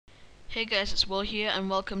Hey guys, it's Will here and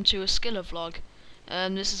welcome to a Skiller vlog.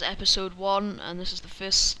 This is episode 1 and this is the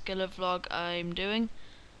first Skiller vlog I'm doing,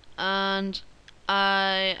 and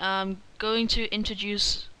I am going to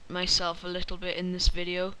introduce myself a little bit in this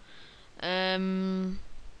video. So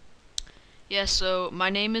my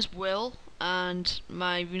name is Will and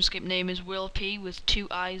my RuneScape name is Will P with 2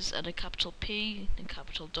 I's and a capital P and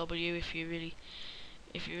capital W if you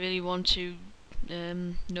really want to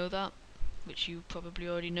know that, which you probably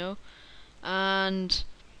already know. And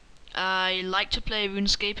I like to play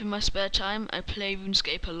RuneScape in my spare time. I play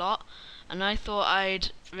RuneScape a lot, and I thought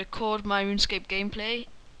I'd record my RuneScape gameplay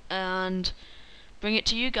and bring it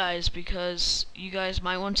to you guys, because you guys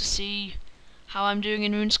might want to see how I'm doing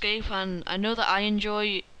in RuneScape, and I know that I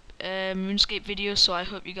enjoy RuneScape videos, so I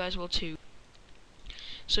hope you guys will too.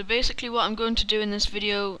 So basically what I'm going to do in this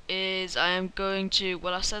video is I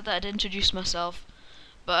said that I'd introduce myself,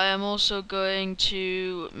 but I am also going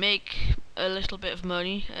to make a little bit of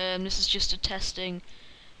money. This is just a testing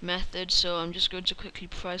method, so I'm just going to quickly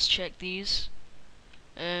price check these.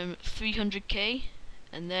 300k,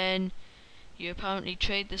 and then you apparently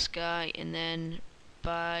trade this guy and then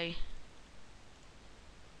buy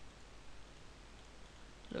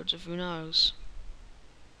loads of rune arrows.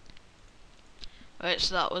 Alright,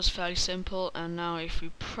 so that was fairly simple, and now if we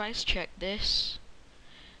price check this,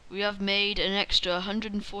 we have made an extra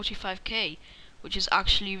 145k, which is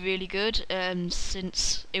actually really good,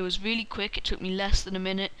 since it was really quick. It took me less than a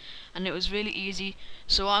minute and it was really easy.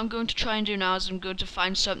 So what I'm going to try and do now is I'm going to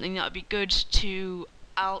find something that would be good to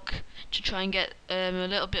alch to try and get a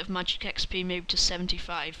little bit of magic XP, maybe to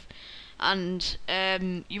 75. And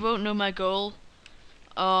you won't know my goal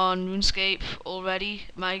on RuneScape already.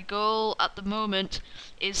 My goal at the moment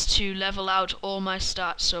is to level out all my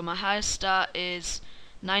stats. So my highest stat is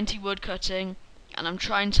 90 woodcutting, and I'm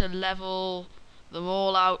trying to level them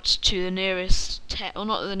all out to the nearest 10, or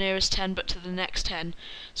not the nearest 10, but to the next 10.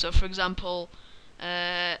 So for example,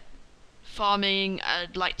 farming,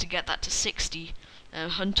 I'd like to get that to 60,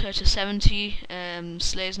 hunter to 70,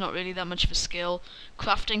 slayer's not really that much of a skill,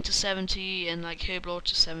 crafting to 70, and like herblore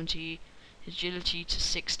to 70, agility to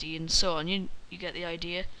 60, and so on. You get the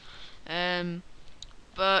idea.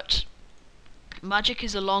 But magic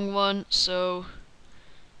is a long one, so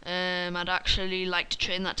I'd actually like to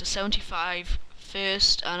train that to 75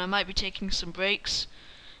 first, and I might be taking some breaks.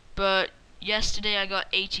 But yesterday I got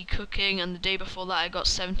 80 cooking, and the day before that I got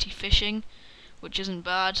 70 fishing, which isn't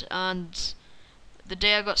bad. And the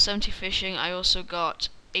day I got 70 fishing, I also got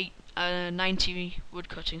 90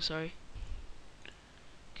 woodcutting. Sorry.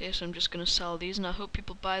 Okay, so I'm just gonna sell these, and I hope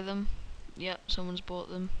people buy them. Yep, someone's bought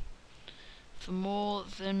them for more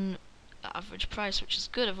than the average price, which is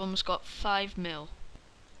good. I've almost got 5 mil.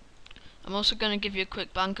 I'm also going to give you a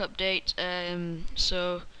quick bank update.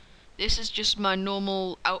 So this is just my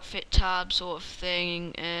normal outfit tab sort of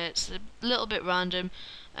thing. It's a little bit random.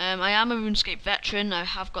 I am a RuneScape veteran. I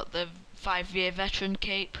have got the 5-year veteran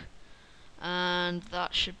cape, and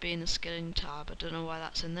that should be in the skilling tab. I don't know why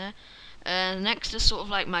that's in there. Next is sort of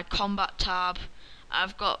like my combat tab.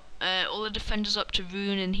 I've got all the defenders up to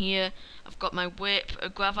rune in here. I've got my whip,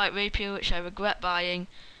 a gravite rapier which I regret buying,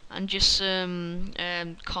 and just some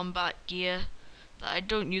combat gear that I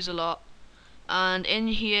don't use a lot. And in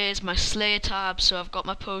here is my slayer tab, so I've got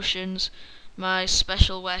my potions, my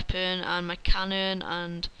special weapon, and my cannon,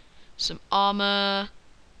 and some armor.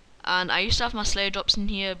 And I used to have my slayer drops in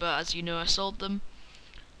here, but as you know, I sold them.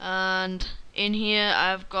 And in here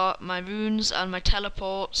I've got my runes and my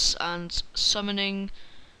teleports and summoning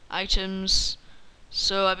items.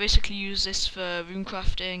 So I basically use this for rune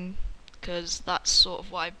crafting, because that's sort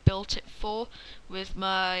of what I built it for, with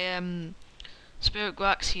my Spirit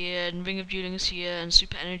Grax here, and Ring of Dueling is here, and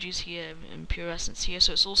Super Energies here, and Pure Essence here,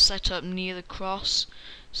 so it's all set up near the cross,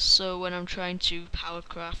 so when I'm trying to power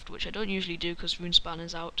craft, which I don't usually do because RuneSpan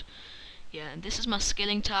is out. Yeah, and this is my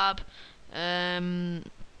skilling tab.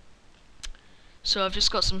 So I've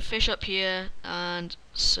just got some fish up here, and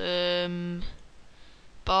some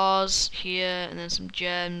bars here, and then some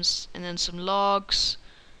gems, and then some logs,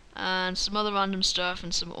 and some other random stuff,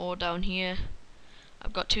 and some ore down here.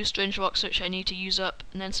 I've got 2 strange rocks which I need to use up,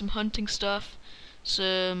 and then some hunting stuff,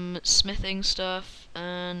 some smithing stuff,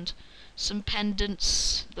 and some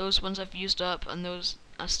pendants. Those ones I've used up, and those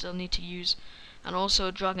I still need to use, and also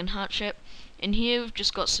a dragon hatchet. In here we've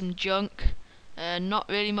just got some junk. Not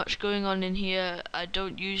really much going on in here. I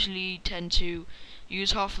don't usually tend to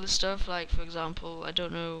use half of the stuff, like for example, I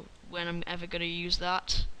don't know when I'm ever going to use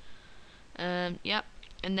that. Yep.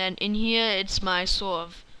 And then in here it's my sort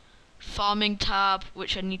of farming tab,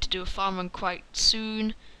 which I need to do a farm run quite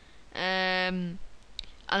soon.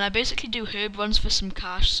 and I basically do herb runs for some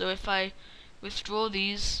cash. So if I withdraw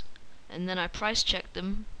these and then I price check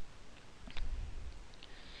them,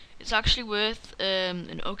 it's actually worth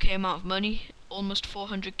an okay amount of money, almost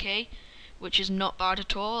 400k, which is not bad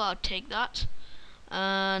at all. I'll take that.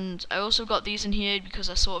 And I also got these in here because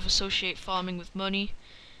I sort of associate farming with money.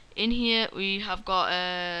 In here we have got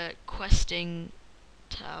a questing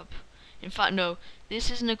tab. In fact, no,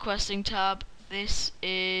 this isn't a questing tab. This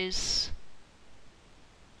is...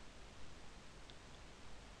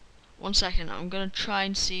 One second, I'm gonna try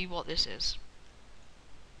and see what this is.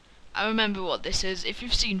 I remember what this is. If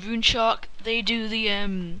you've seen RuneShark, they do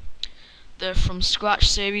the From Scratch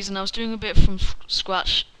series, and I was doing a bit from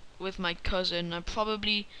scratch with my cousin. I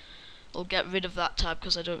probably will get rid of that tab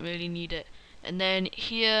because I don't really need it. And then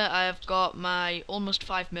here I've got my almost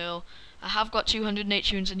 5 mil. I have got 208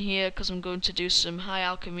 tunes in here because I'm going to do some high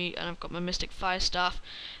alchemy, and I've got my mystic fire staff.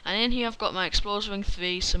 And in here I've got my explorer's ring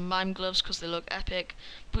 3, some mime gloves because they look epic,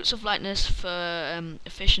 boots of lightness for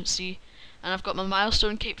efficiency, and I've got my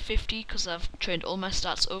milestone cape 50 because I've trained all my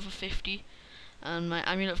stats over 50, and my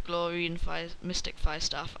amulet of glory and mystic fire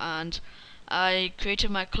staff. And I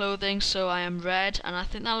created my clothing, so I am red, and I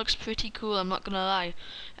think that looks pretty cool, I'm not gonna lie.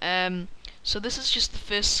 So this is just the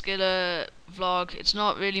first skiller vlog. It's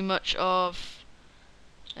not really much of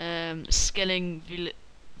skilling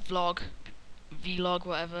vlog,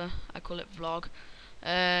 whatever I call it, vlog.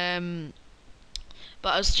 But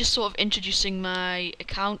I was just sort of introducing my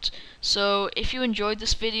account. So if you enjoyed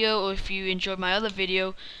this video, or if you enjoyed my other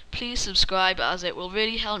video, please subscribe, as it will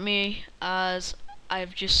really help me, as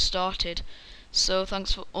I've just started. So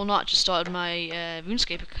thanks for, or not just started my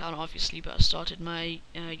RuneScape account obviously, but I started my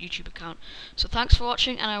YouTube account. So thanks for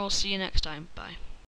watching, and I will see you next time. Bye.